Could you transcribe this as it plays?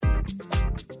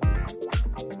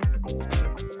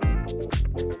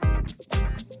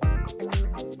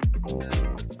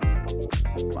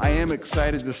am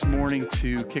excited this morning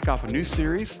to kick off a new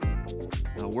series.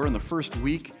 We're in the first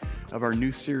week of our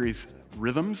new series,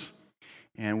 Rhythms,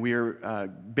 and we are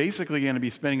basically going to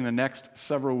be spending the next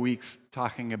several weeks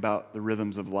talking about the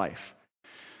rhythms of life.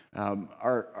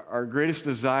 Our greatest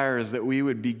desire is that we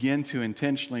would begin to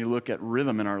intentionally look at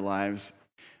rhythm in our lives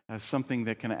as something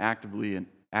that can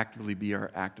actively be our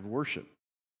act of worship.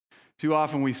 Too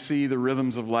often we see the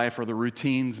rhythms of life, or the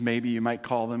routines, maybe you might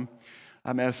call them,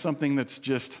 as something that's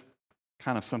just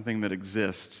kind of something that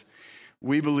exists.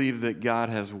 We believe that God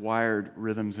has wired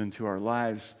rhythms into our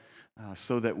lives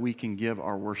so that we can give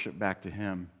our worship back to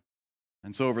Him.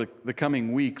 And so over the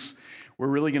coming weeks, we're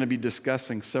really going to be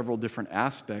discussing several different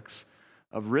aspects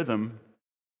of rhythm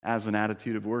as an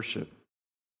attitude of worship.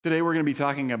 Today we're going to be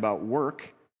talking about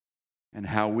work and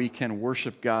how we can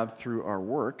worship God through our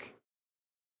work.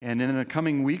 And in the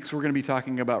coming weeks, we're going to be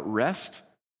talking about rest,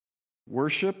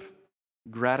 worship,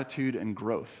 gratitude, and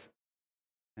growth.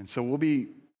 And so we'll be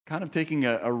kind of taking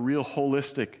a real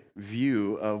holistic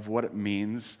view of what it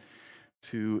means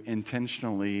to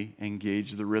intentionally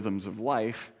engage the rhythms of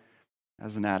life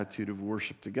as an attitude of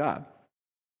worship to God.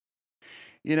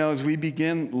 You know, as we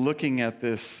begin looking at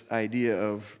this idea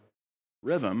of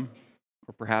rhythm,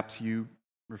 or perhaps you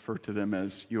refer to them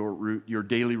as your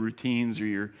daily routines or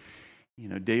your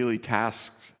daily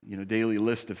tasks, daily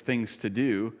list of things to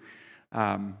do,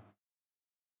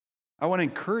 I want to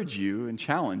encourage you and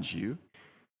challenge you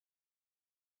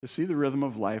to see the rhythm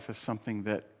of life as something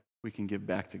that we can give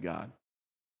back to God.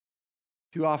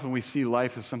 Too often we see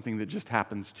life as something that just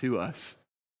happens to us.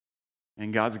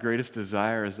 And God's greatest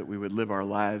desire is that we would live our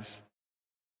lives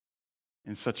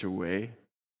in such a way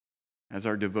as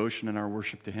our devotion and our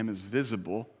worship to Him is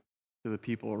visible to the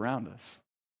people around us.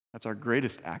 That's our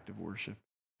greatest act of worship,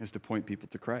 is to point people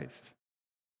to Christ.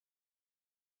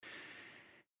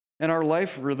 And our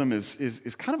life rhythm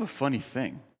is kind of a funny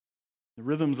thing. The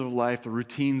rhythms of life, the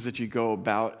routines that you go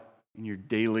about in your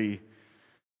daily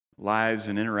lives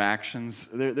and interactions,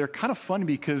 they're kind of fun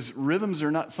because rhythms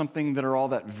are not something that are all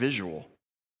that visual.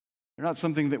 They're not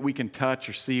something that we can touch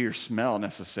or see or smell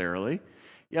necessarily.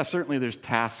 Yeah, certainly there's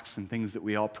tasks and things that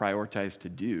we all prioritize to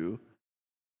do.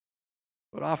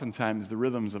 But oftentimes the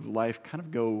rhythms of life kind of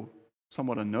go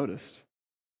somewhat unnoticed.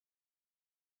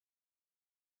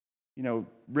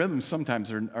 Rhythms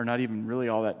sometimes are not even really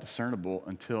all that discernible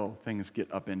until things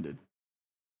get upended.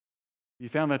 You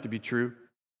found that to be true?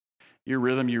 Your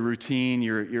rhythm, your routine,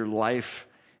 your life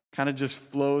kind of just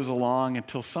flows along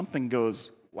until something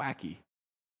goes wacky.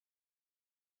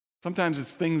 Sometimes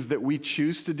it's things that we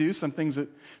choose to do, sometimes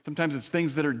it's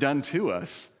things that are done to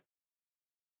us.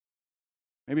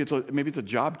 Maybe it's a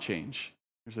job change.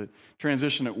 There's a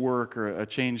transition at work or a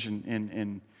change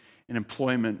in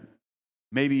employment.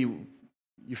 Maybe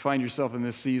you find yourself in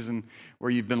this season where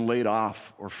you've been laid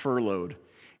off or furloughed,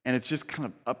 and it's just kind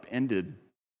of upended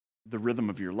the rhythm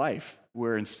of your life,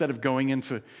 where instead of going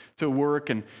into work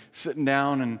and sitting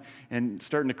down and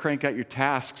starting to crank out your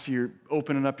tasks, you're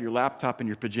opening up your laptop in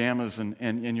your pajamas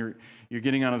and you're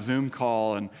getting on a Zoom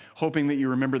call and hoping that you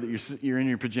remember that you're in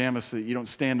your pajamas so that you don't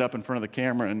stand up in front of the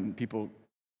camera and people.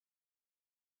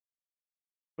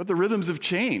 But the rhythms have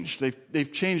changed.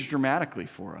 They've changed dramatically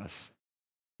for us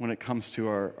when it comes to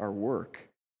our work.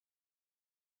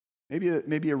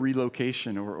 Maybe a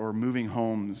relocation or moving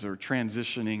homes or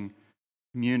transitioning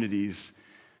communities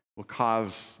will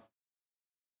cause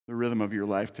the rhythm of your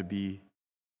life to be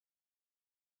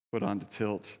put onto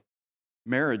tilt.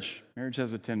 Marriage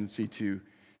has a tendency to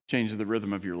change the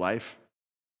rhythm of your life.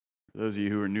 For those of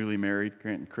you who are newly married,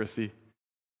 Grant and Chrissy, you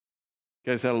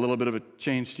guys had a little bit of a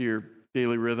change to your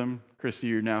daily rhythm. Chrissy,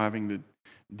 you're now having to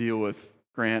deal with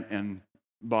Grant and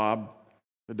Bob,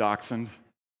 the dachshund.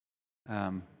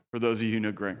 For those of you who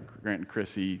know Grant and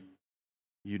Chrissy,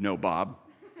 you know Bob.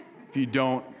 If you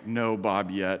don't know Bob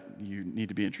yet, you need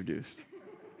to be introduced.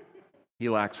 He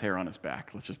lacks hair on his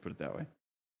back, let's just put it that way.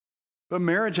 But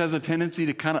marriage has a tendency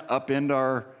to kind of upend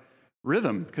our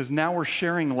rhythm because now we're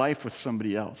sharing life with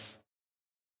somebody else.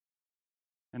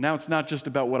 And now it's not just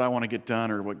about what I want to get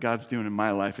done or what God's doing in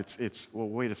my life. It's well,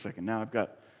 wait a second, now I've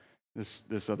got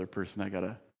this other person I got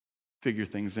to figure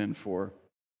things in for.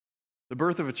 The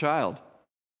birth of a child.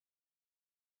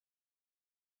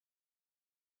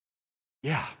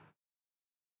 Yeah.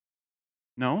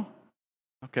 No?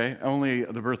 Okay, only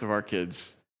the birth of our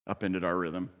kids upended our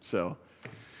rhythm. So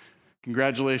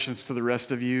congratulations to the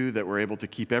rest of you that were able to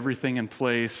keep everything in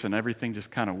place and everything just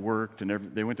kind of worked and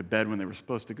they went to bed when they were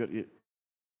supposed to go.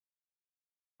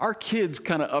 Our kids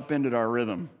kind of upended our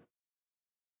rhythm.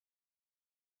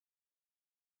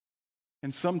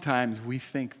 And sometimes we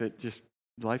think that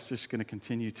life's just going to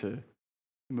continue to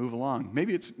move along.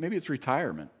 Maybe it's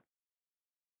retirement.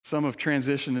 Some have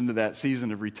transitioned into that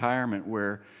season of retirement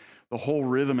where the whole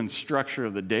rhythm and structure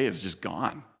of the day is just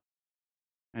gone.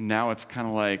 And now it's kind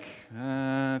of like,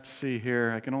 let's see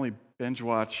here, I can only binge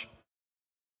watch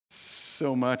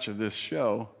so much of this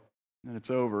show, and it's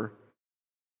over.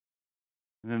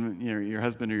 And then your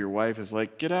husband or your wife is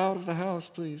like, get out of the house,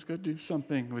 please, go do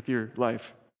something with your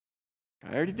life.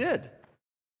 I already did.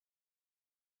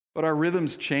 But our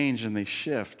rhythms change and they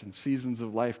shift, and seasons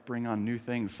of life bring on new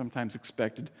things, sometimes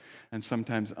expected and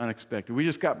sometimes unexpected. We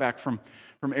just got back from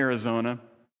Arizona.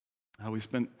 We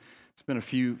spent a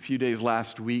few days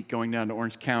last week going down to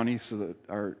Orange County so that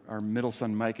our middle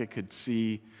son Micah could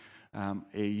see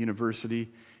a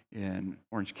university in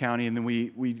Orange County. And then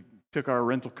we took our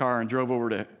rental car and drove over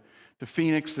to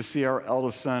Phoenix to see our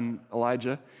eldest son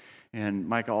Elijah. And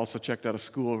Micah also checked out a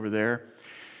school over there.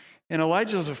 And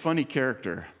Elijah's a funny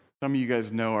character. Some of you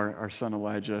guys know our son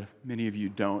Elijah. Many of you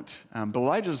don't. But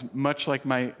Elijah's much like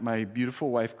my beautiful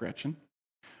wife Gretchen.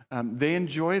 They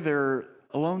enjoy their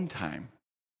alone time.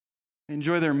 They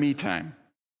enjoy their me time.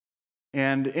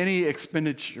 And any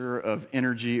expenditure of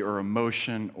energy or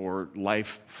emotion or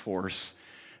life force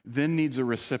then needs a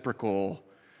reciprocal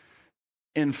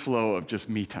inflow of just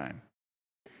me time.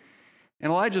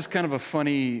 And Elijah's kind of a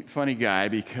funny guy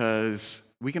because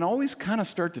we can always kind of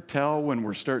start to tell when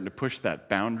we're starting to push that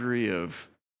boundary of,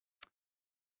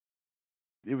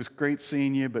 it was great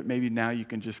seeing you, but maybe now you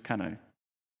can just kind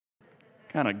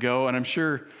of go. And I'm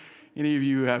sure any of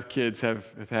you who have kids have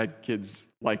had kids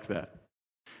like that.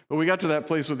 But we got to that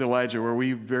place with Elijah where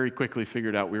we very quickly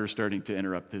figured out we were starting to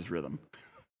interrupt his rhythm.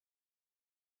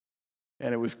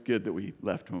 And it was good that we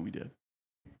left when we did,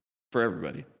 for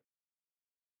everybody.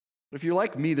 But if you're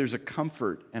like me, there's a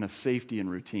comfort and a safety in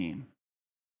routine,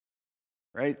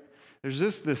 right? There's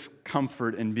just this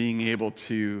comfort in being able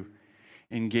to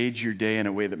engage your day in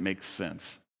a way that makes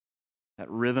sense. That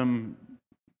rhythm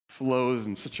flows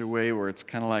in such a way where it's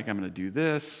kind of like, I'm going to do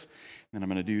this, and I'm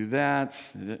going to do that.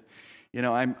 You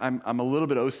know, I'm a little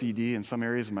bit OCD in some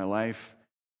areas of my life.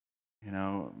 You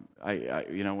know, I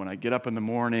when I get up in the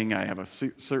morning, I have a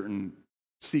certain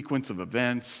sequence of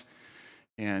events,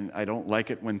 and I don't like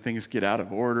it when things get out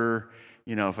of order.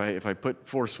 You know, if I put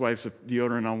 4 swipes of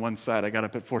deodorant on one side, I got to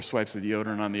put 4 swipes of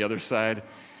deodorant on the other side.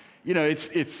 You know,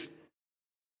 it's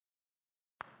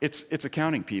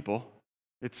accounting, people.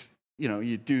 It's, you know,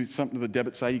 you do something to the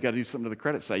debit side, you got to do something to the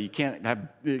credit side. It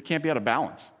can't be out of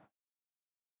balance.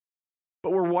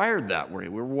 But we're wired that way.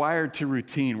 We're wired to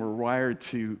routine. We're wired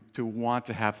to want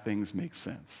to have things make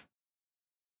sense.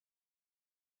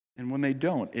 And when they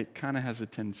don't, it kind of has a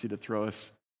tendency to throw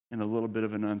us in a little bit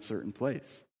of an uncertain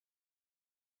place.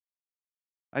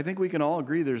 I think we can all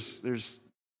agree there's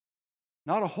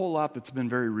not a whole lot that's been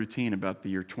very routine about the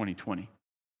year 2020.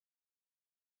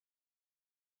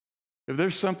 If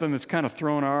there's something that's kind of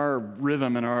thrown our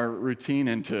rhythm and our routine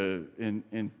into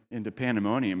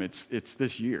pandemonium, it's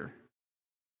this year.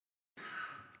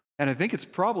 And I think it's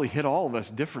probably hit all of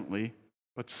us differently,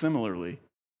 but similarly,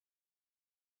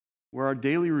 where our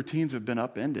daily routines have been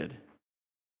upended,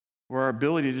 where our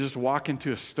ability to just walk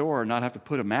into a store and not have to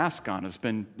put a mask on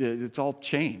it's all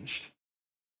changed.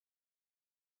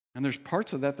 And there's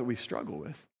parts of that we struggle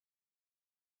with.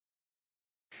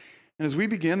 And as we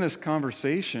begin this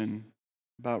conversation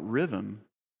about rhythm,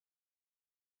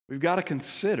 we've got to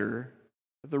consider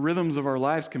that the rhythms of our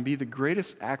lives can be the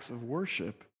greatest acts of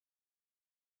worship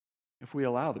if we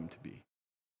allow them to be.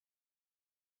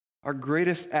 Our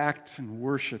greatest act and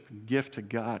worship and gift to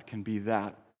God can be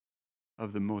that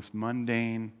of the most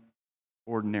mundane,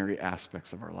 ordinary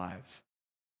aspects of our lives.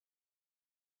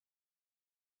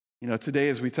 You know, today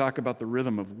as we talk about the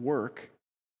rhythm of work,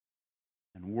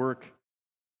 and work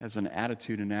as an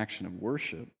attitude and action of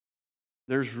worship,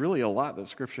 there's really a lot that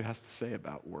Scripture has to say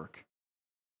about work.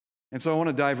 And so I want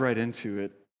to dive right into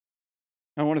it.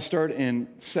 I want to start in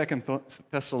 2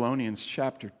 Thessalonians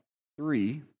chapter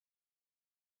 3,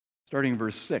 starting in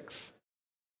verse 6.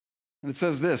 And it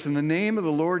says this, "In the name of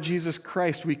the Lord Jesus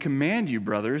Christ, we command you,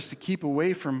 brothers, to keep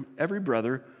away from every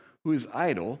brother who is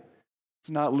idle,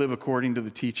 to not live according to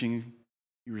the teaching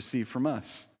you received from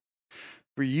us.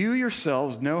 For you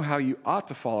yourselves know how you ought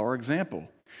to follow our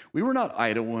example. We were not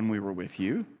idle when we were with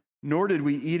you, nor did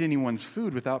we eat anyone's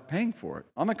food without paying for it.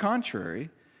 On the contrary,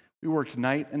 we worked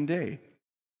night and day,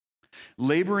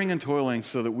 laboring and toiling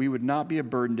so that we would not be a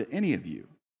burden to any of you.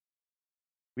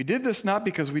 We did this not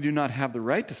because we do not have the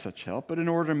right to such help, but in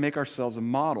order to make ourselves a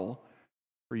model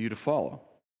for you to follow.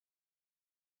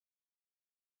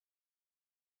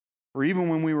 For even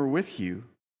when we were with you,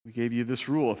 we gave you this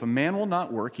rule: if a man will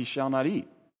not work, he shall not eat.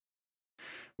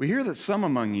 We hear that some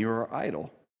among you are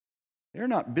idle. They're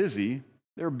not busy,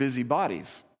 they're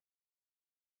busybodies.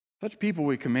 Such people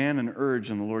we command and urge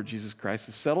in the Lord Jesus Christ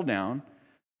to settle down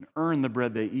and earn the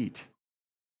bread they eat.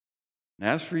 And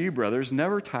as for you, brothers,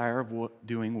 never tire of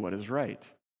doing what is right.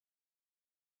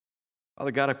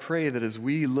 Father God, I pray that as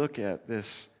we look at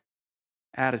this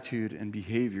attitude and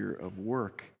behavior of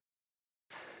work,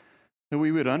 that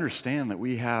we would understand that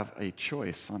we have a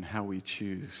choice on how we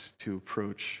choose to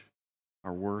approach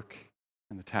our work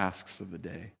and the tasks of the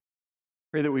day.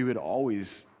 Pray that we would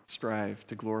always strive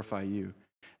to glorify you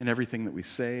in everything that we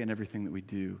say and everything that we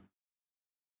do.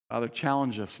 Father,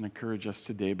 challenge us and encourage us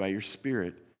today by your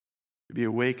Spirit to be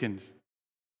awakened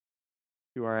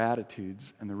to our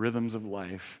attitudes and the rhythms of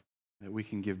life that we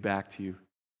can give back to you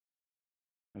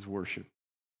as worship.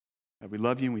 God, we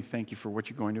love you and we thank you for what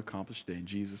you're going to accomplish today. In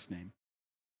Jesus' name,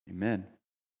 amen.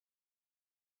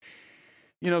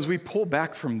 You know, as we pull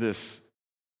back from this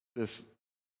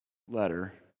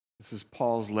letter, this is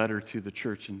Paul's letter to the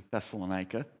church in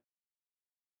Thessalonica.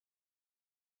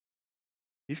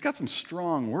 He's got some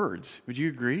strong words. Would you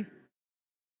agree?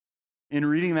 In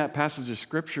reading that passage of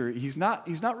Scripture, he's not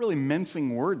really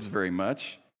mincing words very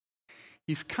much.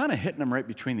 He's kind of hitting them right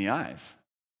between the eyes.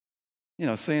 You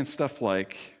know, saying stuff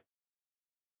like,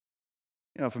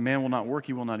 if a man will not work,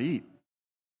 he will not eat.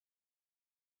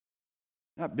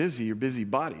 Not busy, you're busy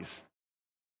bodies.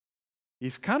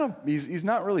 He's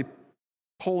not really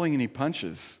pulling any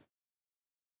punches.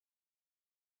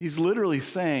 He's literally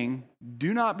saying,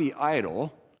 do not be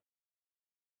idle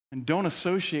and don't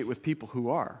associate with people who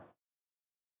are.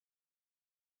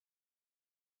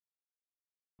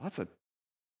 That's a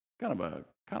kind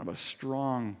of a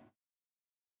strong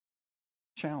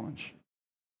challenge.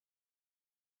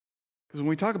 Because when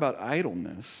we talk about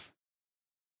idleness,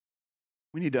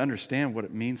 we need to understand what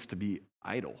it means to be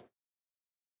idle.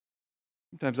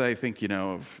 Sometimes I think,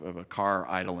 of a car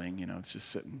idling, it's just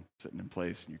sitting in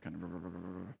place and you're kind of...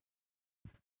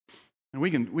 And we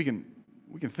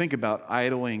can think about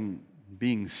idling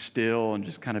being still and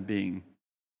just kind of being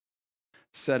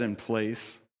set in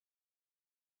place.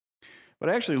 But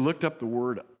I actually looked up the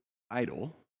word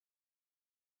idle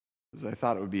because I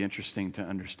thought it would be interesting to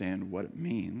understand what it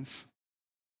means.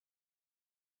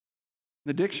 In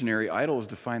the dictionary, idle is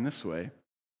defined this way: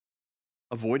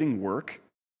 avoiding work,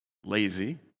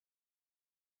 lazy,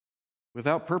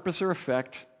 without purpose or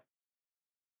effect,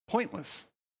 pointless.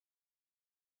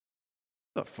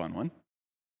 That's a fun one.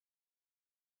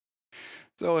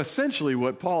 So essentially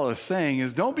what Paul is saying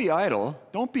is don't be idle,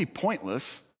 don't be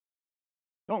pointless,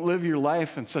 don't live your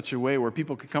life in such a way where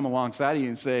people could come alongside of you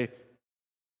and say,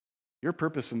 your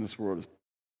purpose in this world is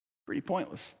pretty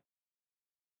pointless.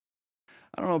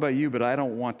 I don't know about you, but I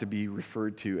don't want to be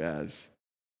referred to as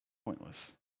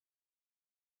pointless.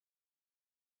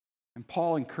 And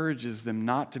Paul encourages them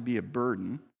not to be a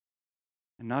burden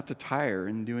and not to tire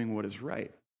in doing what is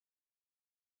right.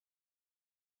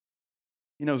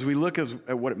 As we look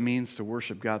at what it means to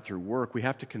worship God through work, we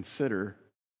have to consider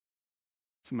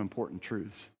some important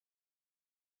truths.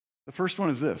 The first one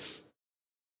is this: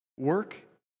 work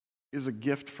is a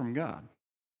gift from God.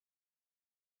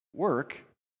 Work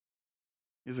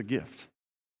is a gift.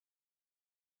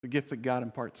 The gift that God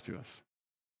imparts to us.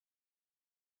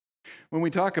 When we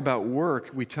talk about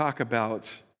work, we talk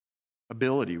about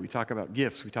ability, we talk about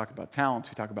gifts, we talk about talents,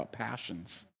 we talk about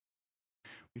passions.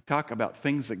 We talk about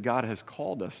things that God has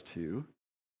called us to.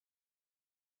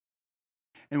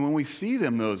 And when we see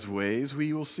them those ways,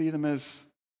 we will see them as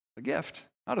a gift,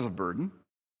 not as a burden,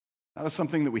 not as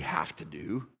something that we have to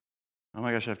do. Oh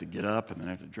my gosh, I have to get up and then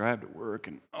I have to drive to work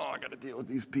and I got to deal with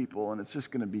these people and it's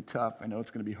just going to be tough. I know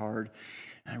it's going to be hard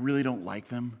and I really don't like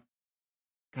them.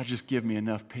 God, just give me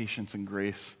enough patience and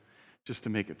grace just to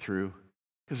make it through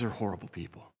because they're horrible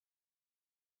people.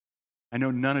 I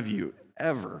know none of you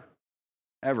ever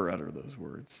utter those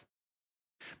words.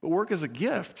 But work is a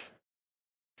gift.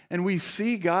 And we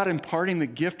see God imparting the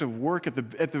gift of work at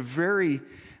the very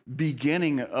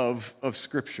beginning of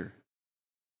Scripture.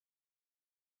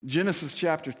 Genesis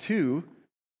chapter 2,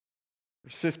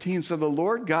 verse 15 said, the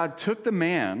Lord God took the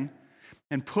man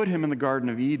and put him in the Garden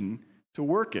of Eden to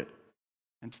work it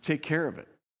and to take care of it.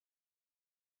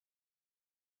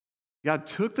 God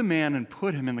took the man and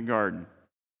put him in the garden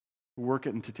to work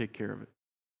it and to take care of it.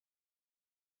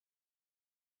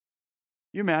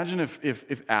 You imagine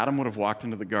if Adam would have walked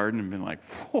into the garden and been like,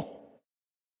 whoa,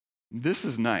 this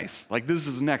is nice. Like, this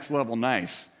is next level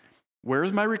nice.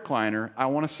 Where's my recliner? I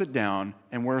want to sit down.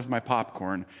 And where's my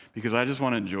popcorn? Because I just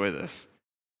want to enjoy this.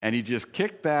 And he just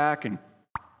kicked back and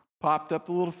popped up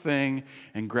the little thing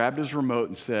and grabbed his remote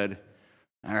and said,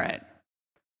 all right,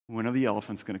 When are the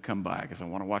elephants going to come by? Because I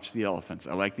want to watch the elephants.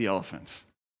 I like the elephants.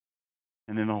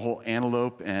 And then the whole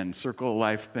antelope and circle of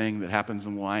life thing that happens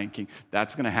in The Lion King,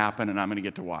 that's going to happen, and I'm going to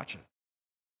get to watch it.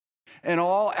 And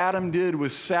all Adam did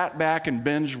was sat back and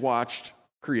binge watched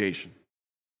creation.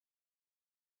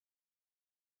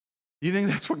 Do you think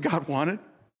that's what God wanted?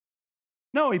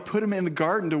 No, he put him in the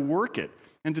garden to work it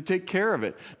and to take care of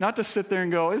it, not to sit there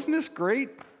and go, isn't this great?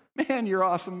 Man, you're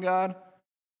awesome, God.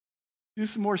 Do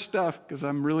some more stuff because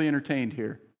I'm really entertained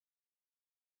here.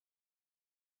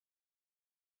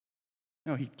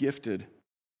 No, he gifted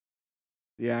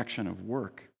the action of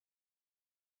work.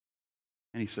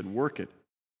 And he said, work it.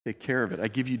 Take care of it. I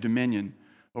give you dominion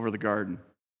over the garden.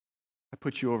 I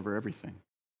put you over everything.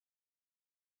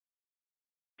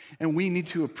 And we need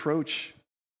to approach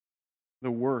the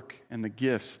work and the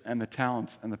gifts and the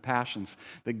talents and the passions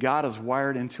that God has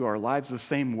wired into our lives the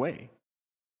same way.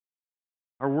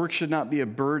 Our work should not be a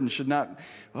burden, should not,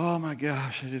 oh my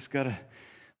gosh, I just got to,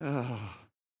 oh.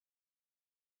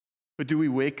 But do we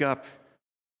wake up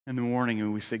in the morning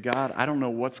and we say, God, I don't know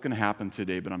what's going to happen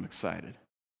today, but I'm excited.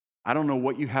 I don't know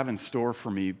what you have in store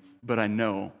for me, but I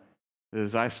know that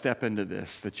as I step into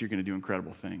this, that you're going to do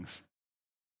incredible things.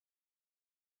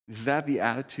 Is that the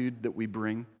attitude that we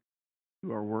bring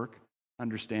to our work,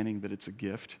 understanding that it's a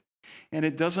gift? And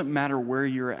it doesn't matter where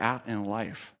you're at in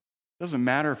life. It doesn't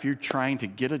matter if you're trying to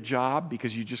get a job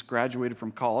because you just graduated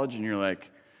from college and you're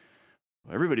like,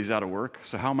 well, everybody's out of work,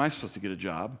 so how am I supposed to get a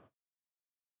job?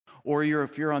 Or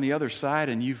if you're on the other side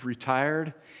and you've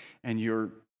retired and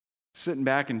you're sitting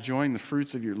back enjoying the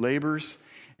fruits of your labors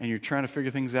and you're trying to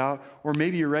figure things out, or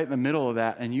maybe you're right in the middle of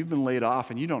that and you've been laid off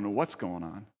and you don't know what's going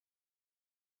on.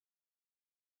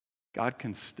 God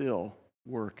can still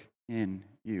work in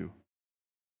you.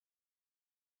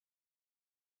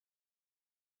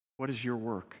 What is your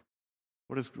work?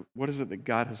 What is it that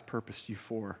God has purposed you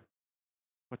for?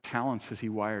 What talents has he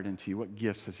wired into you? What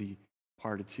gifts has he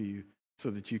imparted to you so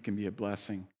that you can be a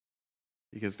blessing?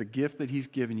 Because the gift that he's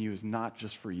given you is not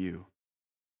just for you,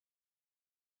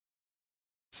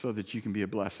 so that you can be a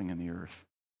blessing in the earth.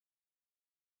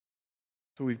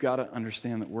 So we've got to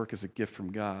understand that work is a gift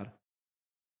from God.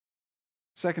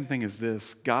 Second thing is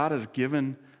this: God has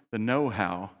given the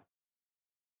know-how,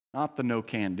 not the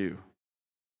no-can-do.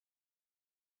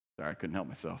 Sorry, I couldn't help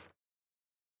myself.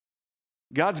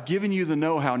 God's given you the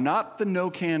know-how, not the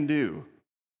no-can-do.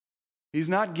 He's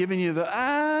not giving you the,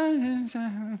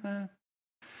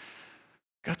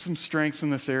 got some strengths in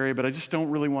this area, but I just don't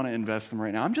really want to invest them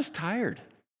right now. I'm just tired,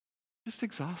 just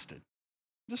exhausted,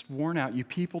 just worn out. You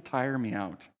people tire me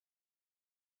out.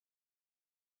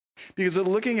 Because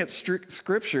looking at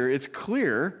Scripture, it's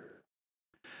clear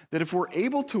that if we're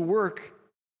able to work,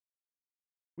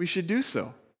 we should do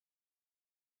so.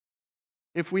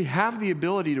 If we have the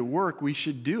ability to work, we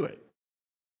should do it.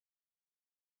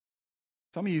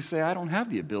 Some of you say, I don't have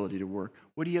the ability to work.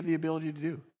 What do you have the ability to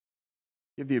do?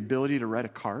 You have the ability to write a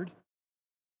card? Do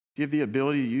you have the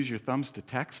ability to use your thumbs to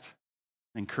text,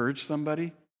 encourage somebody?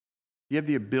 Do you have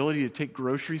the ability to take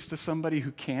groceries to somebody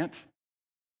who can't?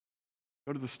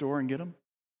 Go to the store and get them?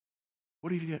 What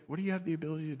do you have the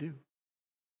ability to do?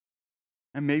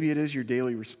 And maybe it is your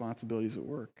daily responsibilities at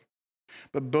work.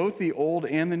 But both the Old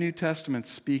and the New Testament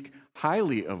speak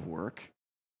highly of work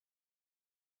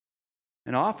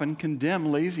and often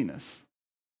condemn laziness.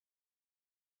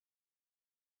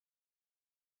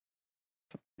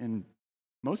 In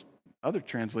most other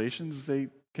translations, they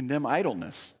condemn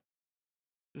idleness,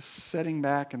 just sitting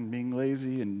back and being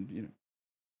lazy. And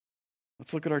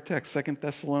let's look at our text, 2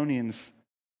 Thessalonians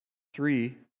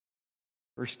 3,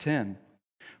 verse 10.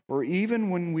 For even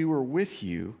when we were with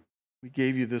you, we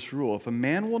gave you this rule: if a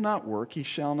man will not work, he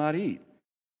shall not eat.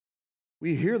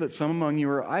 We hear that some among you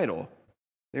are idle.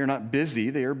 They are not busy,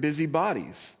 they are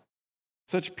busybodies.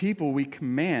 Such people we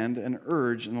command and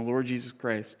urge in the Lord Jesus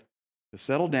Christ to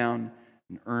settle down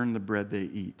and earn the bread they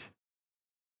eat.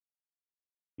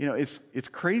 It's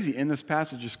crazy in this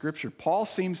passage of Scripture. Paul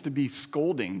seems to be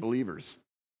scolding believers.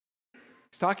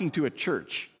 He's talking to a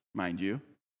church, mind you.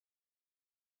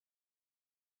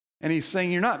 And he's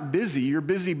saying, you're not busy, you're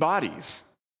busybodies.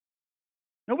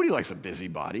 Nobody likes a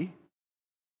busybody.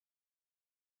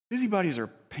 Busybodies are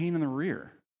a pain in the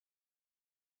rear.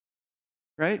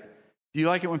 Right? Do you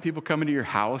like it when people come into your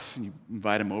house and you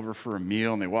invite them over for a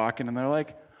meal and they walk in and they're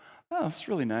like, oh, that's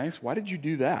really nice. Why did you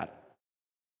do that?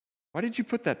 Why did you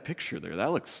put that picture there?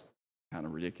 That looks kind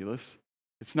of ridiculous.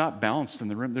 It's not balanced in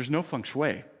the room. There's no feng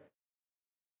shui.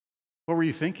 What were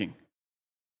you thinking?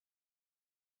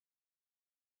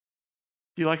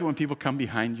 Do you like it when people come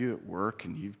behind you at work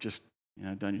and you've just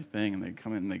done your thing and they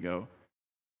come in and they go,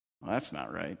 well, that's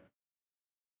not right.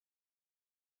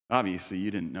 Obviously, you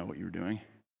didn't know what you were doing.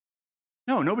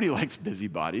 No, nobody likes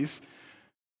busybodies.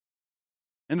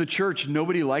 In the church,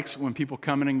 nobody likes when people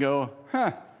come in and go,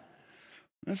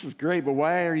 this is great, but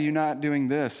why are you not doing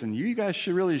this? And you guys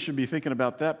should be thinking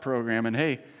about that program. And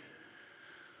hey,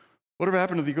 whatever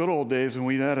happened to the good old days when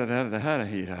we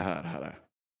da-da-da-da-da-da-da-da-da?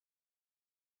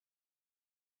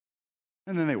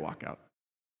 And then they walk out.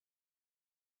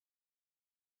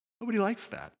 Nobody likes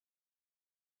that.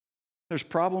 There's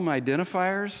problem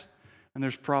identifiers and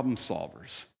there's problem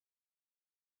solvers.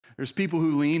 There's people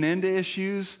who lean into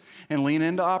issues and lean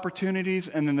into opportunities,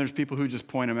 and then there's people who just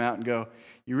point them out and go,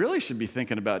 you really should be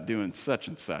thinking about doing such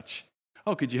and such.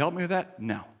 Oh, could you help me with that?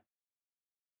 No.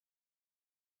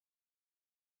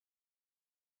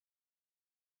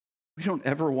 We don't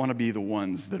ever want to be the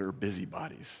ones that are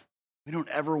busybodies. We don't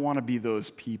ever want to be those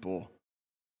people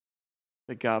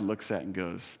that God looks at and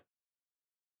goes,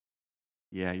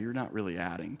 yeah, you're not really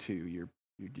adding to, you're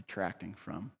detracting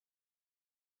from.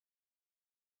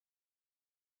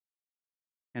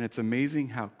 And it's amazing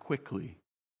how quickly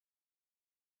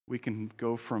we can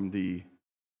go from the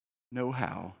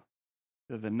know-how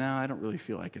to the no, I don't really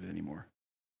feel like it anymore.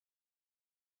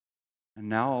 And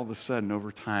now all of a sudden,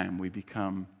 over time, we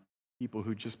become people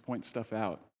who just point stuff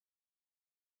out.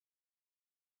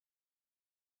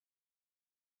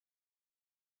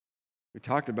 We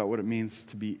talked about what it means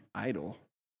to be idle.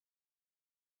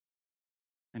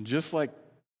 And just like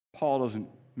Paul doesn't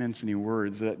mince any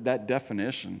words, that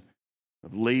definition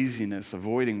of laziness,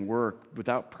 avoiding work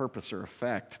without purpose or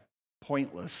effect,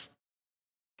 pointless.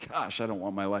 Gosh, I don't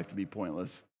want my life to be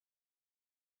pointless.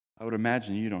 I would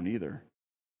imagine you don't either.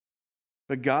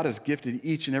 But God has gifted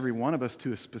each and every one of us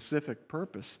to a specific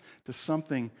purpose, to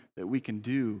something that we can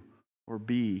do or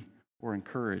be or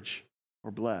encourage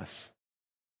or bless.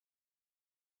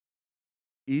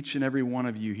 Each and every one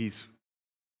of you, He's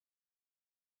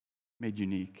made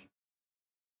unique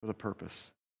with a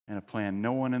purpose and a plan.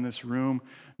 No one in this room,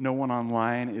 no one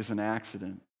online is an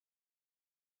accident.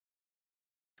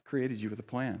 He's created you with a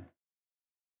plan.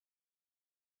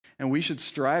 And we should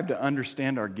strive to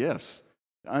understand our gifts,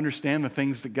 to understand the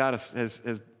things that God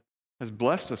has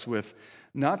blessed us with,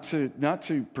 not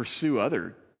to pursue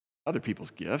other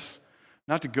people's gifts,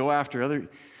 not to go after other.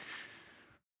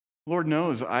 Lord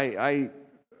knows, I've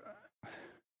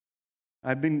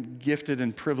been gifted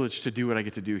and privileged to do what I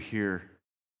get to do here.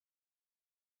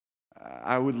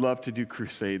 I would love to do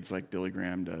crusades like Billy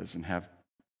Graham does and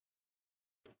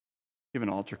give an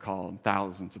altar call and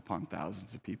thousands upon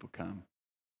thousands of people come.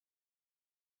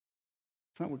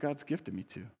 It's not what God's gifted me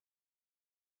to.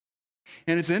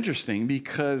 And it's interesting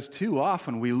because too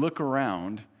often we look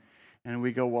around and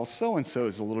we go, well, so-and-so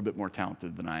is a little bit more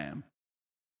talented than I am.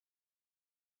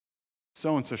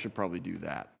 So-and-so should probably do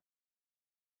that.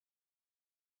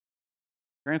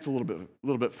 Grant's a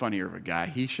little bit funnier of a guy.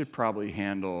 He should probably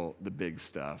handle the big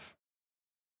stuff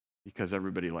because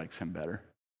everybody likes him better.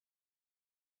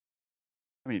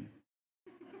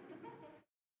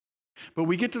 But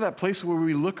we get to that place where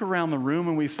we look around the room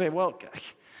and we say, well,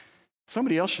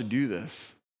 somebody else should do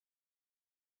this.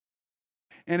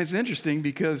 And it's interesting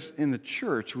because in the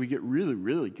church, we get really,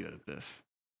 really good at this.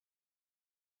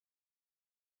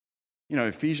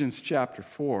 Ephesians chapter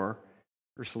 4,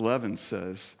 verse 11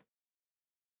 says,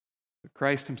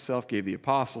 Christ himself gave the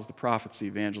apostles, the prophets, the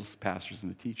evangelists, the pastors,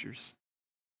 and the teachers.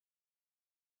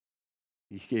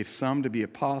 He gave some to be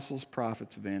apostles,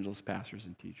 prophets, evangelists, pastors,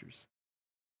 and teachers.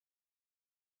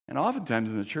 And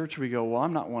oftentimes in the church we go, well,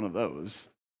 I'm not one of those.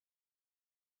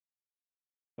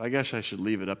 So I guess I should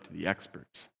leave it up to the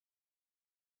experts.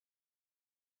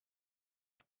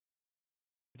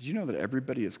 Did you know that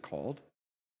everybody is called?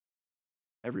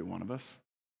 Every one of us.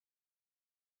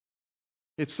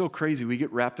 It's so crazy. We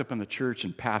get wrapped up in the church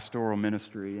and pastoral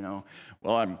ministry,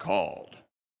 well, I'm called.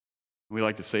 We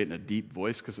like to say it in a deep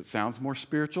voice because it sounds more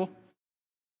spiritual.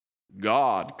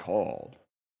 God called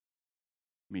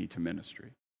me to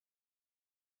ministry.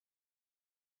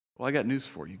 Well, I got news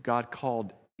for you. God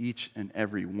called each and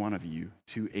every one of you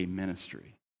to a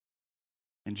ministry.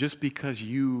 And just because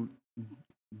you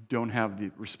don't have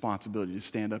the responsibility to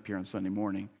stand up here on Sunday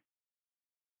morning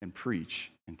and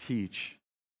preach and teach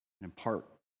and impart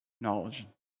knowledge and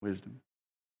wisdom,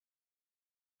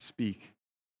 speak,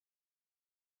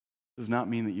 does not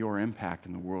mean that your impact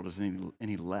in the world is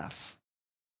any less.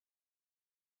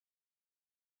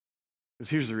 Because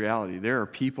here's the reality. There are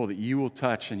people that you will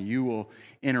touch and you will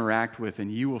interact with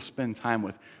and you will spend time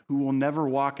with who will never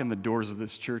walk in the doors of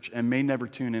this church and may never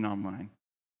tune in online.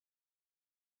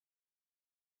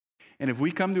 And if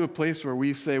we come to a place where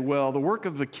we say, well, the work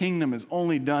of the kingdom is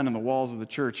only done in the walls of the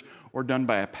church or done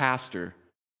by a pastor,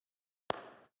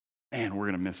 man, we're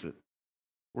going to miss it.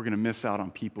 We're going to miss out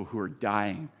on people who are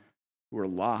dying, who are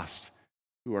lost,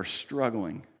 who are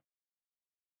struggling.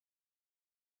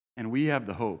 And we have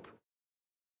the hope,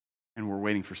 and we're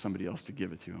waiting for somebody else to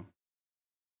give it to them.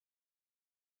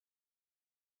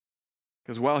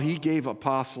 Because while he gave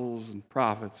apostles and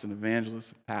prophets and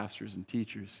evangelists and pastors and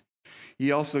teachers,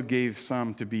 he also gave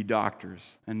some to be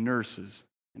doctors and nurses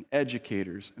and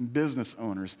educators and business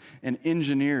owners and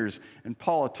engineers and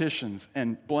politicians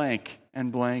and blank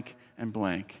and blank and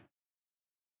blank.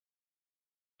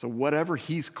 So whatever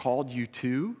he's called you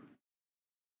to,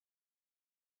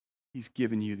 he's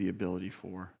given you the ability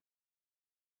for.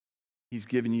 He's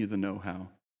given you the know-how.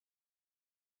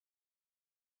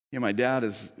 My dad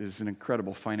is an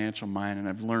incredible financial mind, and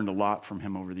I've learned a lot from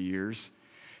him over the years.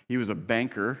 He was a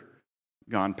banker,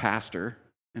 gone pastor,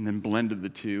 and then blended the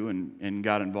two and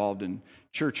got involved in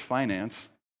church finance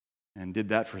and did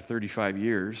that for 35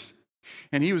 years.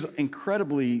 And he was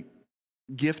incredibly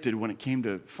gifted when it came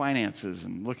to finances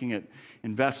and looking at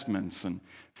investments and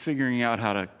figuring out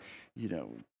how to,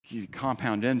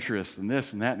 compound interest and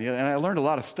this and that and the other. And I learned a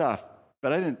lot of stuff,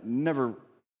 but I could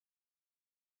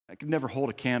never hold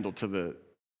a candle to the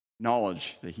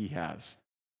knowledge that he has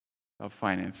of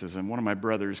finances. And one of my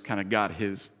brothers kind of got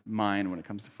his mind when it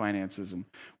comes to finances, and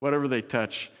whatever they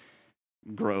touch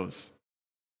grows.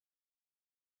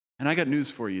 And I got news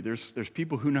for you. There's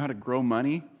people who know how to grow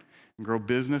money and grow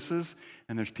businesses,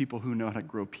 and there's people who know how to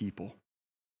grow people.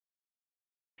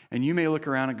 And you may look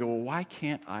around and go, well, why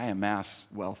can't I amass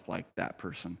wealth like that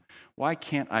person? Why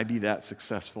can't I be that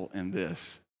successful in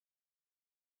this?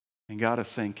 And God is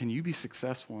saying, can you be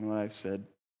successful in what I've said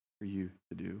for you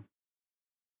to do?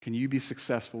 Can you be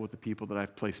successful with the people that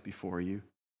I've placed before you?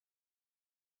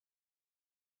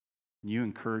 Can you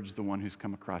encourage the one who's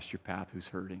come across your path, who's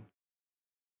hurting,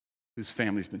 whose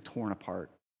family's been torn apart,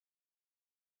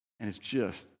 and is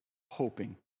just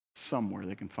hoping somewhere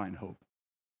they can find hope?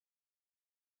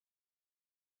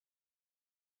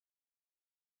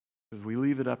 Because we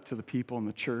leave it up to the people in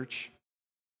the church,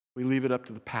 we leave it up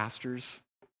to the pastors,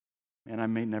 and I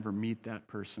may never meet that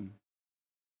person.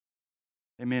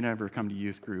 They may never come to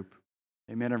youth group.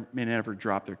 They may never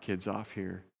drop their kids off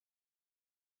here.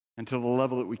 And to the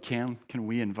level that we can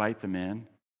we invite them in?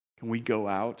 Can we go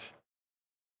out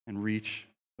and reach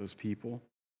those people?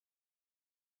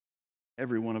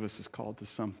 Every one of us is called to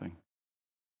something.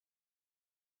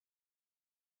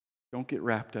 Don't get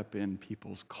wrapped up in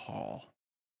people's call.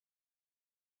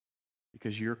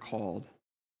 Because you're called,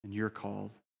 and you're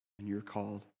called, and you're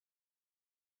called.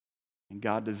 And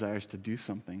God desires to do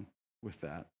something with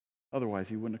that. Otherwise,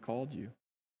 he wouldn't have called you.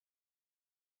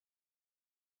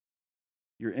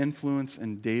 Your influence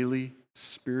and daily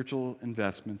spiritual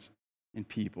investments in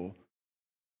people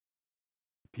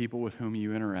with whom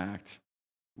you interact,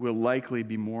 will likely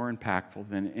be more impactful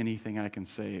than anything I can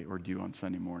say or do on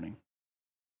Sunday morning.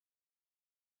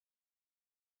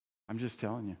 I'm just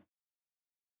telling you.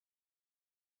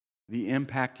 The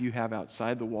impact you have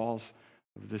outside the walls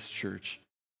of this church,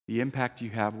 the impact you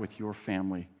have with your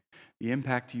family, the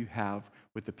impact you have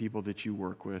with the people that you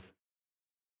work with,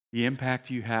 the impact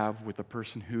you have with the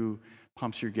person who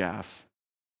pumps your gas,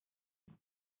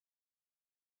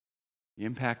 the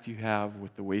impact you have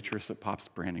with the waitress that pops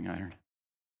the branding iron.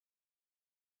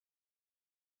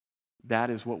 That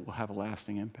is what will have a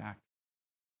lasting impact.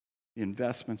 The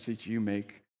investments that you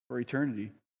make for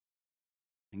eternity.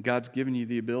 And God's given you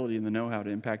the ability and the know-how to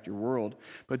impact your world,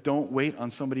 but don't wait on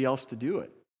somebody else to do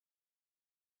it.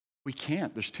 We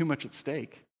can't. There's too much at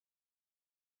stake.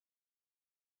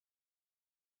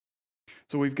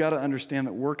 So we've got to understand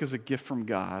that work is a gift from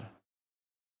God,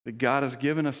 that God has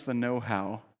given us the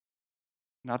know-how,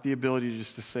 not the ability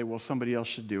just to say, well, somebody else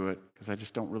should do it because I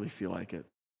just don't really feel like it.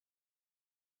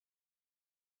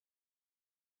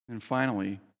 And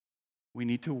finally, we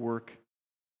need to work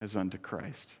as unto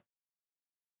Christ.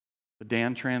 The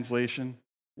Dan translation,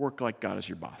 work like God is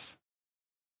your boss.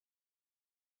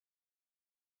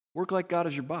 Work like God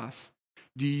is your boss.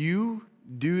 Do you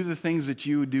do the things that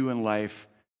you do in life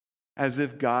as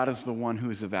if God is the one who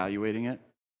is evaluating it?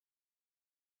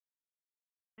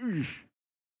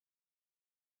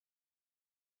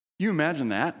 You imagine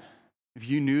that? If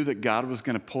you knew that God was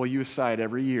going to pull you aside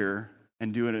every year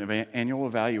and do an annual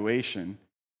evaluation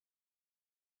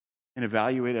and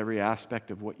evaluate every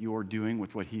aspect of what you're doing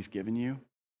with what he's given you?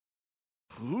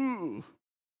 Ooh.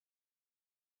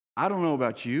 I don't know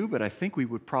about you, but I think we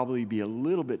would probably be a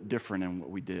little bit different in what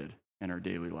we did in our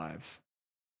daily lives.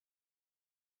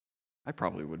 I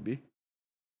probably would be.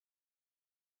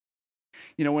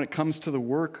 When it comes to the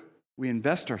work we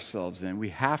invest ourselves in, we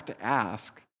have to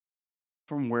ask,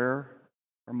 from where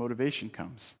our motivation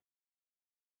comes.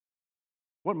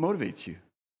 What motivates you?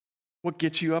 What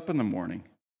gets you up in the morning?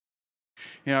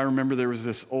 I remember there was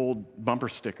this old bumper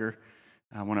sticker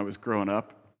when I was growing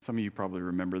up. Some of you probably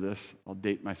remember this. I'll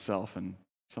date myself, and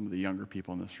some of the younger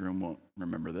people in this room won't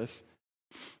remember this.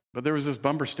 But there was this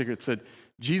bumper sticker that said,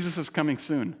 "Jesus is coming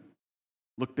soon.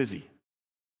 Look busy."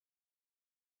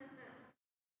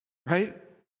 Right?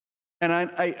 And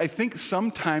I think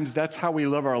sometimes that's how we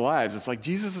live our lives. It's like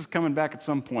Jesus is coming back at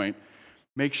some point.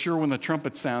 Make sure when the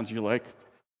trumpet sounds, you're like,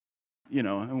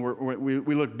 and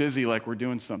we look busy like we're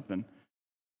doing something.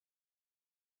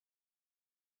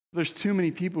 There's too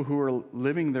many people who are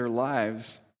living their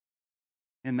lives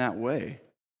in that way.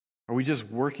 Are we just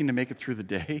working to make it through the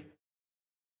day?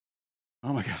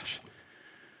 Oh my gosh.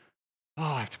 Oh,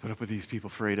 I have to put up with these people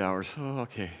for 8 hours. Oh,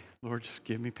 okay. Lord, just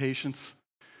give me patience.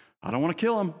 I don't want to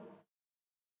kill them.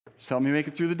 Just help me make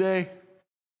it through the day.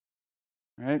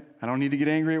 Right? I don't need to get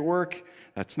angry at work.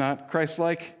 That's not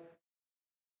Christ-like.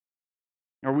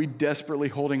 Are we desperately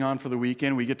holding on for the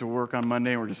weekend? We get to work on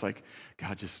Monday and we're just like,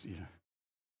 God, just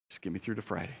get me through to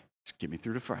Friday. Just get me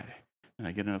through to Friday. And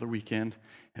I get another weekend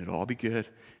and it'll all be good.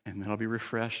 And then I'll be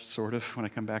refreshed, sort of, when I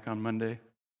come back on Monday.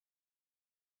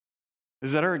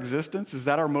 Is that our existence? Is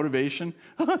that our motivation?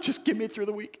 Just get me through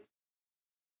the week.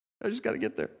 I just got to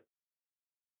get there.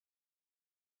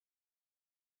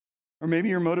 Or maybe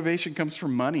your motivation comes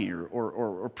from money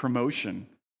or promotion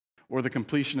or the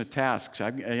completion of tasks.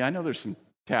 I know there's some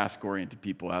task-oriented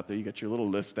people out there. You got your little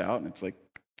list out, and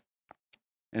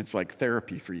it's like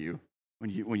therapy for you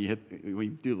when you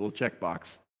do a little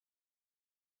checkbox.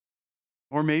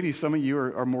 Or maybe some of you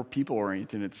are more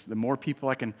people-oriented. It's the more people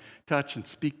I can touch and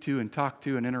speak to and talk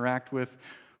to and interact with.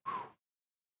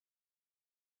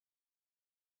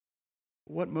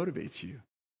 What motivates you?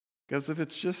 Because if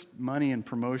it's just money and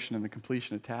promotion and the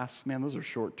completion of tasks, man, those are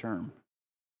short-term.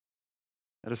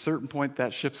 At a certain point,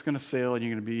 that ship's going to sail and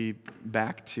you're going to be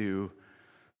back to,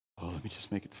 let me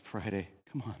just make it to Friday.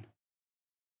 Come on.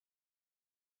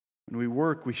 When we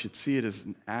work, we should see it as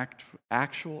an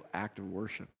actual act of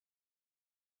worship.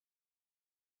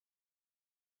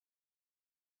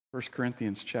 1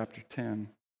 Corinthians chapter 10,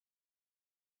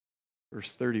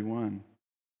 verse 31.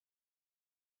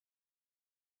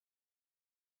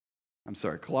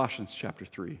 Colossians chapter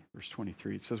 3, verse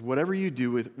 23. It says, whatever you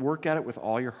do, work at it with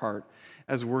all your heart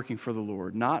as working for the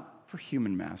Lord, not for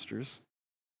human masters,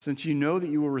 since you know that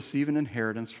you will receive an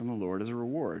inheritance from the Lord as a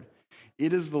reward.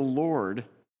 It is the Lord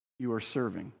you are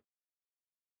serving.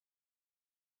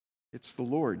 It's the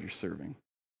Lord you're serving.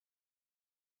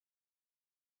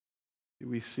 Do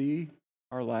we see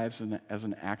our lives as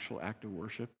an actual act of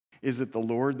worship? Is it the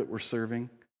Lord that we're serving?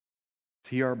 Is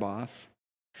He our boss?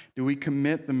 Do we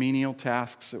commit the menial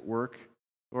tasks at work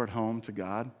or at home to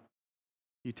God? Do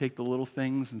you take the little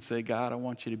things and say, God, I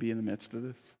want you to be in the midst of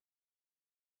this?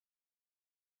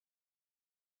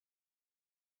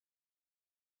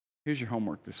 Here's your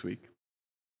homework this week.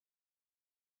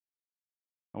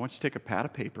 I want you to take a pad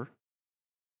of paper.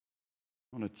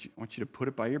 I want you to put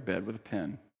it by your bed with a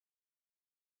pen.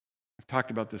 I've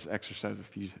talked about this exercise a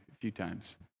few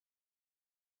times.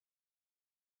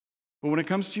 But when it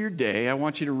comes to your day, I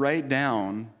want you to write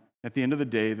down at the end of the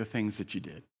day the things that you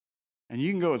did. And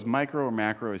you can go as micro or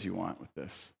macro as you want with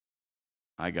this.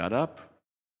 I got up.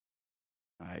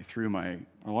 I threw my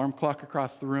alarm clock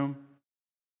across the room.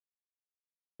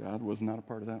 God was not a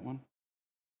part of that one.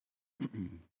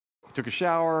 I took a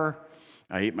shower.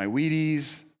 I ate my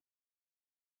Wheaties.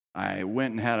 I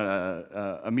went and had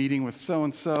a meeting with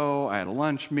so-and-so. I had a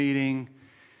lunch meeting.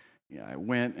 I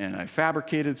went and I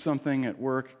fabricated something at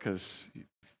work because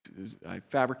I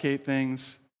fabricate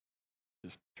things.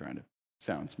 Just trying to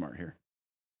sound smart here.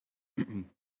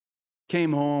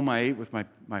 Came home, I ate with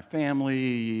my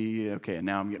family. Okay, and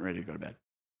now I'm getting ready to go to bed.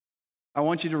 I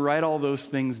want you to write all those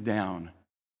things down.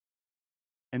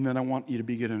 And then I want you to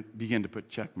begin to put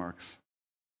check marks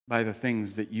by the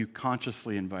things that you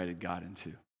consciously invited God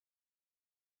into.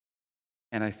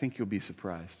 And I think you'll be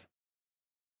surprised.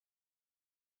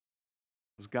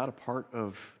 Was God a part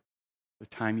of the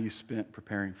time you spent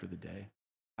preparing for the day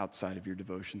outside of your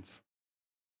devotions?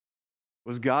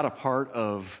 Was God a part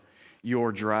of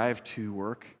your drive to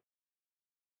work?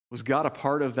 Was God a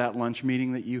part of that lunch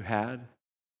meeting that you had?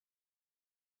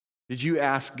 Did you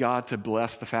ask God to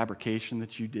bless the fabrication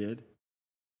that you did?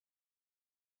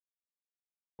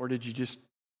 Or did you just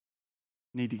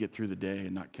need to get through the day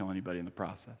and not kill anybody in the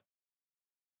process?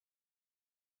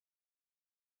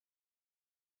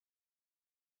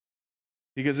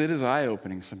 Because it is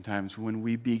eye-opening sometimes when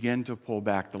we begin to pull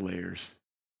back the layers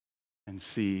and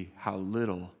see how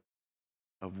little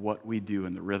of what we do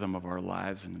in the rhythm of our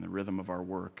lives and in the rhythm of our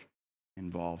work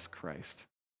involves Christ.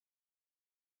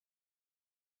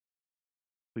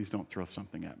 Please don't throw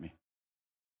something at me.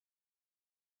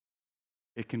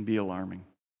 It can be alarming.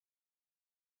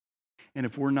 And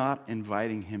if we're not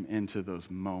inviting him into those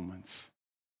moments,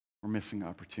 we're missing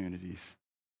opportunities.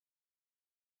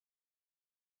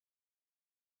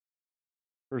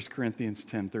 1 Corinthians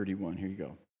 10:31, here you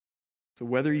go. So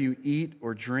whether you eat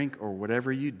or drink or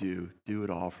whatever you do, do it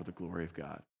all for the glory of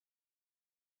God.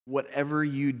 Whatever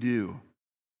you do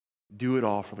it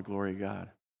all for the glory of God.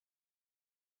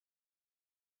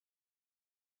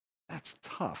 That's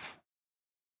tough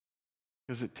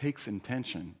because it takes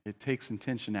intention. It takes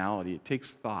intentionality. It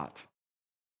takes thought.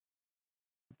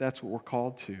 That's what we're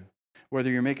called to. Whether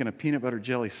you're making a peanut butter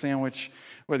jelly sandwich,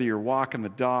 whether you're walking the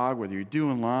dog, whether you're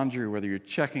doing laundry, whether you're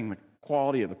checking the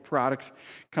quality of the product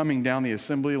coming down the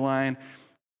assembly line,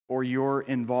 or you're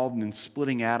involved in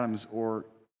splitting atoms or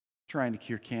trying to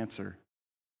cure cancer.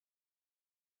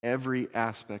 Every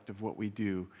aspect of what we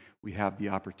do, we have the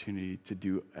opportunity to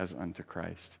do as unto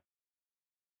Christ,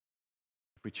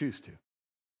 if we choose to.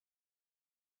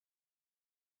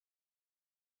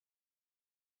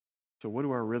 So what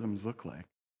do our rhythms look like?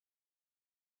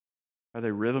 Are they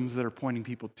rhythms that are pointing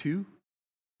people to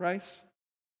Christ?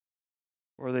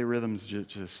 Or are they rhythms that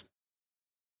just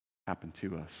happen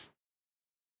to us?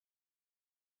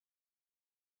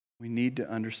 We need to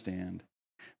understand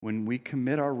when we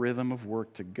commit our rhythm of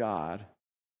work to God,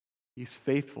 he's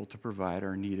faithful to provide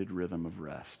our needed rhythm of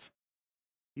rest.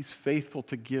 He's faithful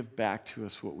to give back to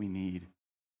us what we need.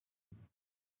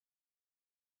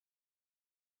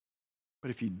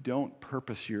 But if you don't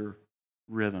purpose your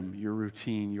rhythm, your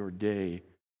routine, your day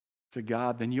to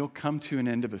God, then you'll come to an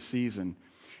end of a season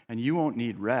and you won't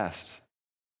need rest.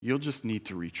 You'll just need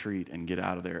to retreat and get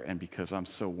out of there. And because I'm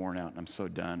so worn out and I'm so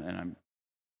done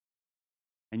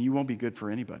and you won't be good for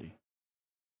anybody.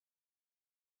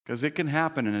 Because it can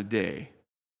happen in a day.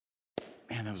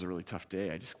 Man, that was a really tough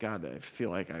day. I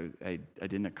feel like I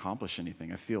didn't accomplish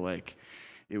anything. I feel like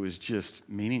it was just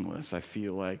meaningless. I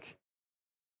feel like,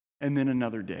 and then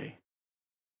another day.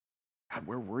 God,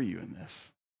 where were you in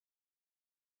this?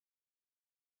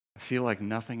 I feel like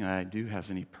nothing that I do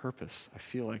has any purpose. I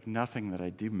feel like nothing that I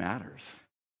do matters.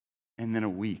 And then a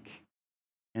week,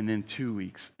 and then 2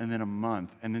 weeks, and then a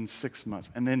month, and then 6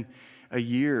 months, and then a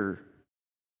year.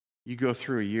 You go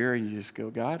through a year and you just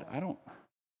go, God, I don't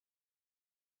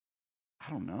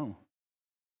know.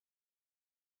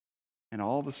 And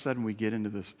all of a sudden we get into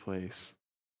this place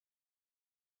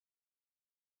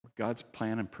where God's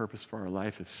plan and purpose for our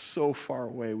life is so far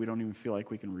away we don't even feel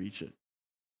like we can reach it.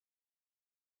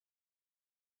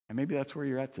 And maybe that's where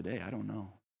you're at today. I don't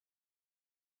know.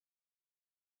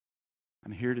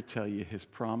 I'm here to tell you his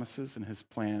promises and his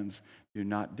plans do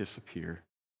not disappear.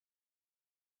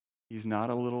 He's not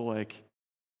a little like,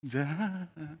 no.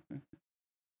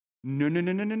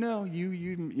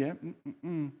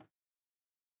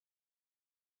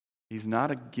 He's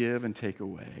not a give and take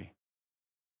away.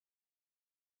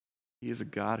 He is a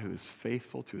God who is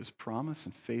faithful to his promise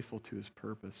and faithful to his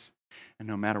purpose. And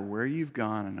no matter where you've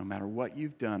gone, and no matter what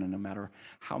you've done, and no matter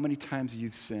how many times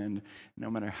you've sinned, no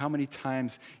matter how many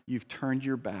times you've turned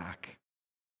your back,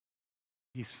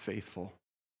 he's faithful.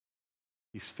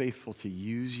 He's faithful to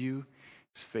use you.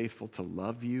 He's faithful to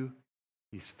love you.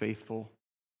 He's faithful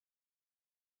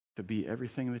to be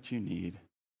everything that you need,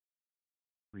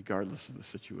 regardless of the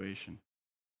situation.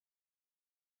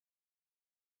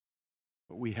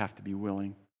 But we have to be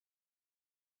willing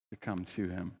to come to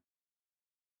him.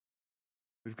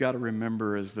 We've got to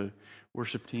remember as the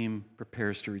worship team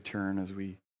prepares to return, as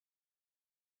we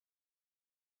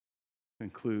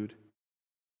conclude,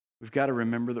 we've got to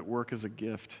remember that work is a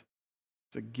gift.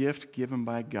 It's a gift given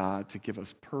by God to give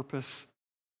us purpose,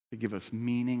 to give us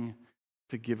meaning,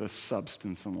 to give us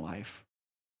substance in life.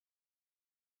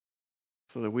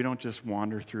 So that we don't just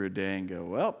wander through a day and go,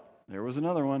 well, there was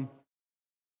another one.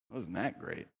 Wasn't that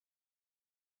great?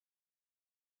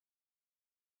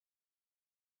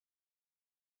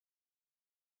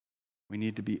 We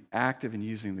need to be active in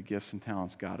using the gifts and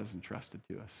talents God has entrusted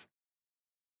to us.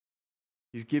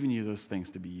 He's given you those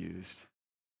things to be used.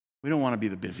 We don't want to be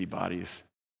the busybodies.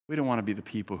 We don't want to be the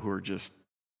people who are just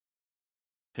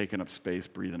taking up space,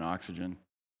 breathing oxygen.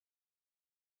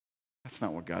 That's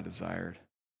not what God desired.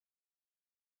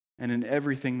 And in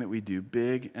everything that we do,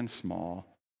 big and small,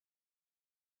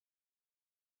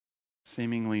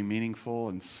 seemingly meaningful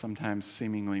and sometimes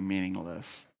seemingly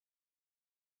meaningless,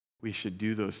 we should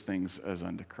do those things as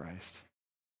unto Christ.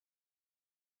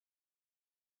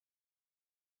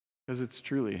 Because it's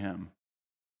truly him.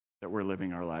 that we're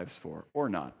living our lives for, or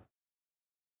not.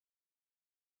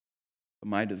 But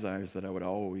my desire is that I would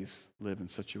always live in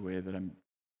such a way that I'm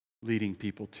leading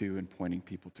people to and pointing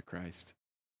people to Christ.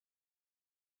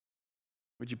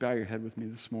 Would you bow your head with me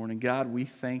this morning? God, we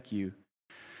thank you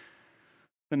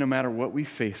that no matter what we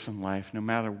face in life, no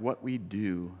matter what we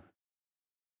do,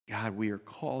 God, we are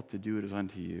called to do it as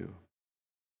unto you.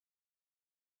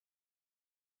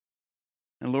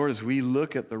 And Lord, as we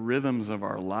look at the rhythms of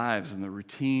our lives and the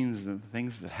routines and the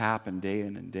things that happen day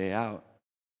in and day out,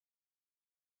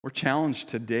 we're challenged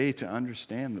today to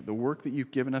understand that the work that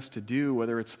you've given us to do,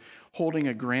 whether it's holding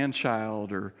a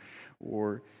grandchild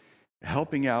or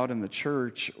helping out in the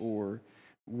church or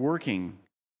working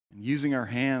and using our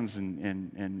hands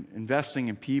and investing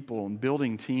in people and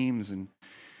building teams and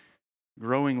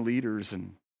growing leaders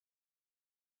and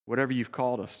whatever you've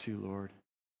called us to, Lord.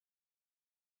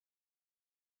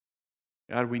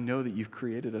 God, we know that you've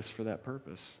created us for that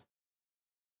purpose.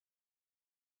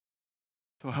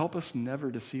 So help us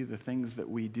never to see the things that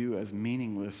we do as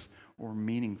meaningless or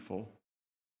meaningful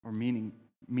or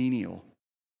menial,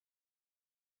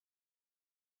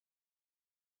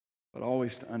 but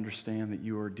always to understand that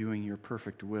you are doing your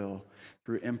perfect will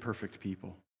through imperfect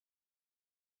people.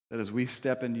 That as we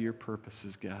step into your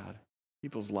purposes, God,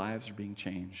 people's lives are being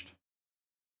changed.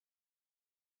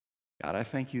 God, I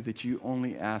thank you that you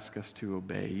only ask us to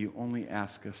obey. You only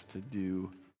ask us to do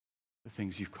the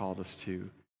things you've called us to.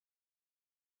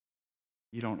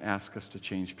 You don't ask us to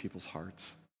change people's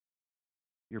hearts.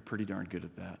 You're pretty darn good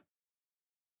at that.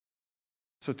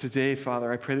 So today,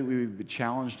 Father, I pray that we would be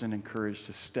challenged and encouraged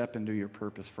to step into your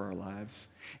purpose for our lives.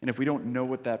 And if we don't know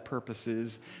what that purpose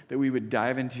is, that we would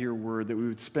dive into your word, that we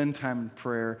would spend time in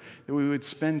prayer, that we would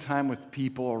spend time with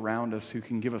people around us who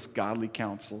can give us godly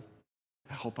counsel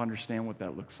to help understand what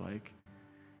that looks like.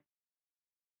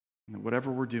 And that whatever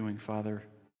we're doing, Father,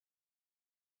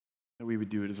 that we would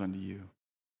do it as unto you.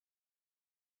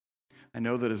 I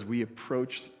know that as we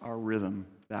approach our rhythm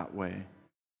that way,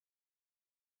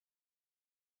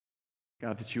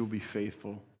 God, that you will be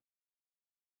faithful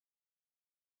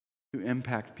to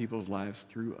impact people's lives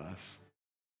through us,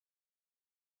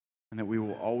 and that we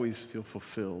will always feel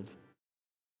fulfilled.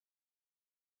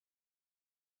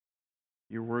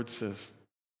 Your word says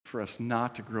for us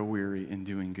not to grow weary in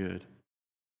doing good,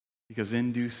 because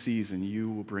in due season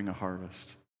you will bring a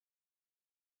harvest.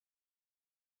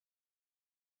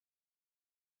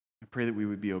 I pray that we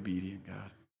would be obedient,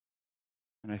 God.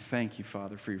 And I thank you,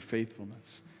 Father, for your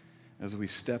faithfulness as we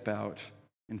step out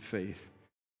in faith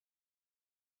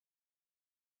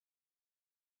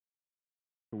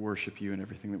to worship you in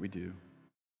everything that we do.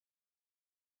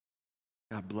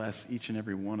 God, bless each and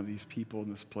every one of these people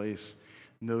in this place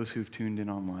and those who've tuned in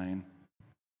online,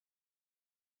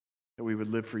 that we would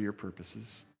live for your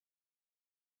purposes.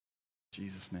 In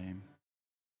Jesus' name.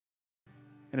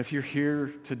 And if you're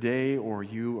here today or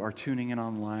you are tuning in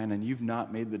online and you've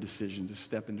not made the decision to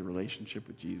step into relationship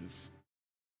with Jesus,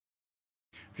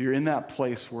 if you're in that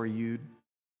place where you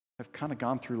have kind of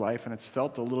gone through life and it's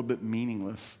felt a little bit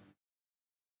meaningless,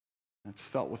 and it's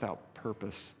felt without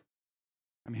purpose,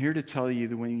 I'm here to tell you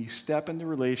that when you step into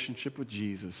relationship with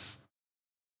Jesus,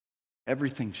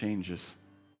 everything changes.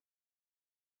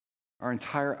 Our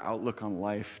entire outlook on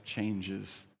life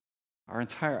changes. Our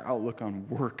entire outlook on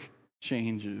work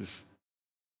changes.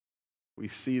 We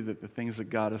see that the things that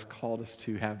God has called us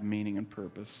to have meaning and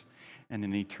purpose and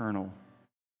an eternal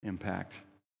impact.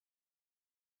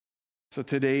 So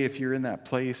today, if you're in that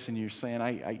place and you're saying,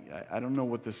 I don't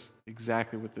know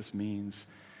exactly what this means,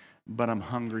 but I'm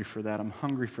hungry for that. I'm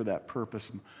hungry for that purpose.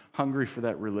 I'm hungry for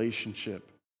that relationship.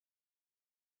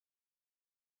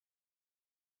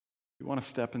 You want to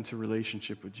step into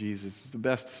relationship with Jesus. It's the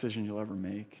best decision you'll ever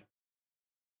make.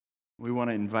 We want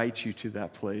to invite you to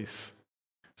that place.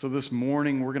 So this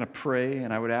morning, we're going to pray,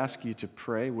 and I would ask you to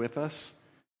pray with us,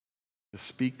 to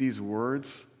speak these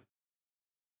words.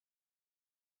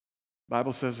 The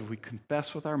Bible says if we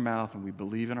confess with our mouth and we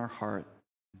believe in our heart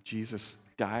that Jesus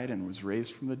died and was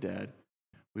raised from the dead,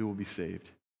 we will be saved.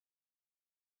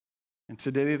 And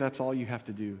today, that's all you have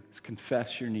to do, is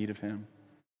confess your need of him.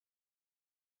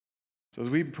 So as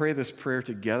we pray this prayer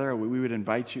together, we would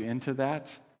invite you into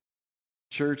that.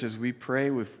 Church, as we pray,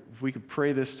 if we could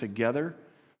pray this together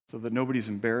so that nobody's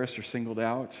embarrassed or singled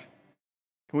out.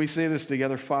 Can we say this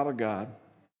together? Father God,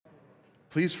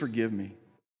 please forgive me.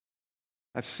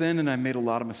 I've sinned and I've made a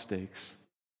lot of mistakes.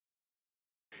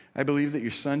 I believe that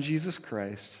your Son, Jesus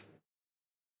Christ,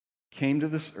 came to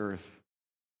this earth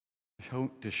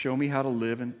to show me how to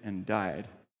live and died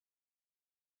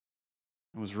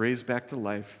and was raised back to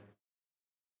life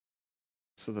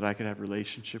so that I could have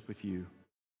relationship with you.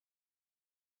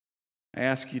 I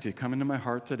ask you to come into my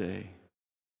heart today,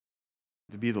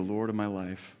 to be the Lord of my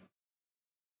life.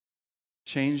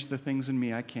 Change the things in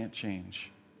me I can't change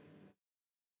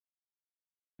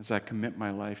as I commit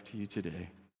my life to you today.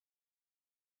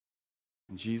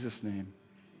 In Jesus' name,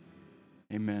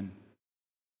 amen.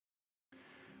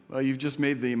 Well, you've just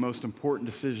made the most important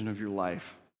decision of your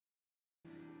life.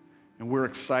 And we're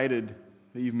excited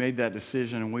that you've made that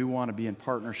decision, and we want to be in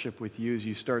partnership with you as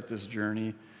you start this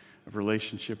journey of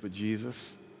relationship with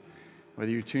Jesus.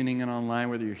 Whether you're tuning in online,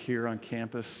 whether you're here on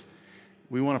campus,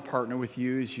 we want to partner with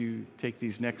you as you take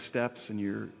these next steps in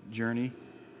your journey.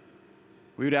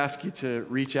 We would ask you to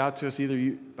reach out to us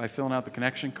either by filling out the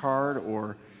connection card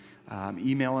or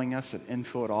emailing us at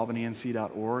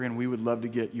info@albanync.org, and we would love to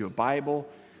get you a Bible,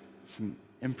 some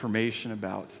information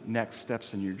about next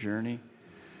steps in your journey.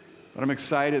 But I'm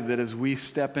excited that as we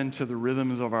step into the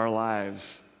rhythms of our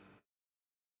lives,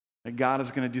 that God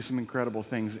is going to do some incredible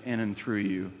things in and through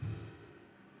you,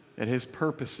 that his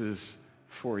purposes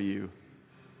for you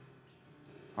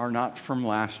are not from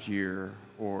last year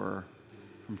or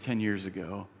from 10 years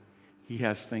ago. He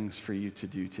has things for you to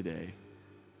do today.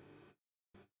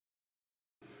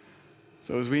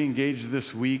 So as we engage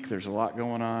this week, there's a lot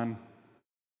going on,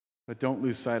 but don't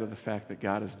lose sight of the fact that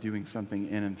God is doing something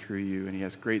in and through you, and he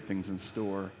has great things in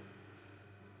store.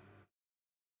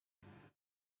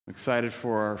 I'm excited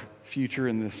for our future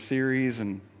in this series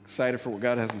and excited for what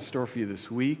God has in store for you this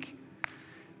week.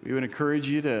 We would encourage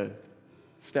you to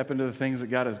step into the things that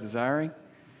God is desiring.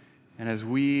 And as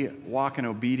we walk in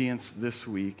obedience this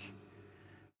week,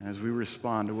 and as we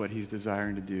respond to what he's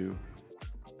desiring to do,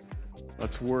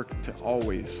 let's work to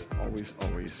always, always,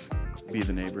 always be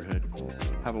the neighborhood.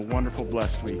 Have a wonderful,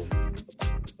 blessed week.